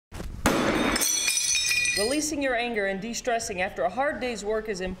Releasing your anger and de-stressing after a hard day's work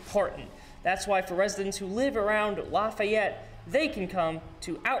is important. That's why for residents who live around Lafayette, they can come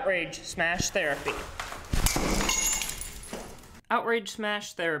to Outrage Smash Therapy. Outrage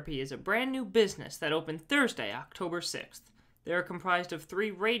Smash Therapy is a brand new business that opened Thursday, October 6th. They are comprised of 3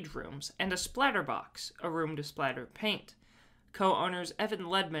 rage rooms and a splatter box, a room to splatter paint. Co-owners Evan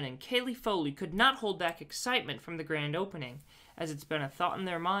Ledman and Kaylee Foley could not hold back excitement from the grand opening, as it's been a thought in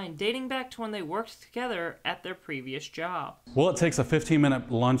their mind dating back to when they worked together at their previous job. Well, it takes a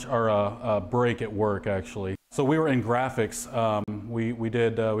 15-minute lunch or a break at work, actually. So we were in graphics.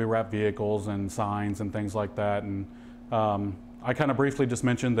 We wrapped vehicles and signs and things like that. And I kind of briefly just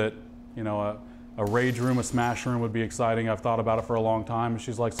mentioned that, you know, a rage room, a smash room would be exciting. I've thought about it for a long time. And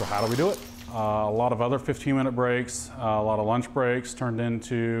she's like, so how do we do it? A lot of other 15-minute breaks, a lot of lunch breaks turned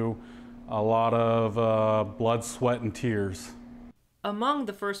into a lot of blood, sweat, and tears. Among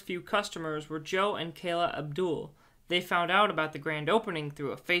the first few customers were Joe and Kayla Abdul. They found out about the grand opening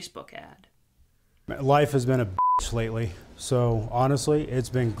through a Facebook ad. Life has been a bitch lately, so honestly, it's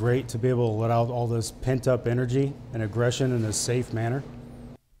been great to be able to let out all this pent-up energy and aggression in a safe manner.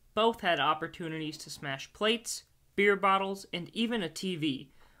 Both had opportunities to smash plates, beer bottles, and even a TV,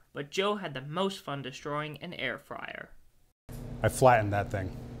 but Joe had the most fun destroying an air fryer. I flattened that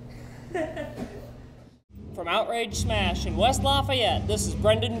thing. From Outrage Smash in West Lafayette, this is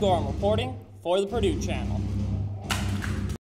Brendan Gorham reporting for the Purdue Channel.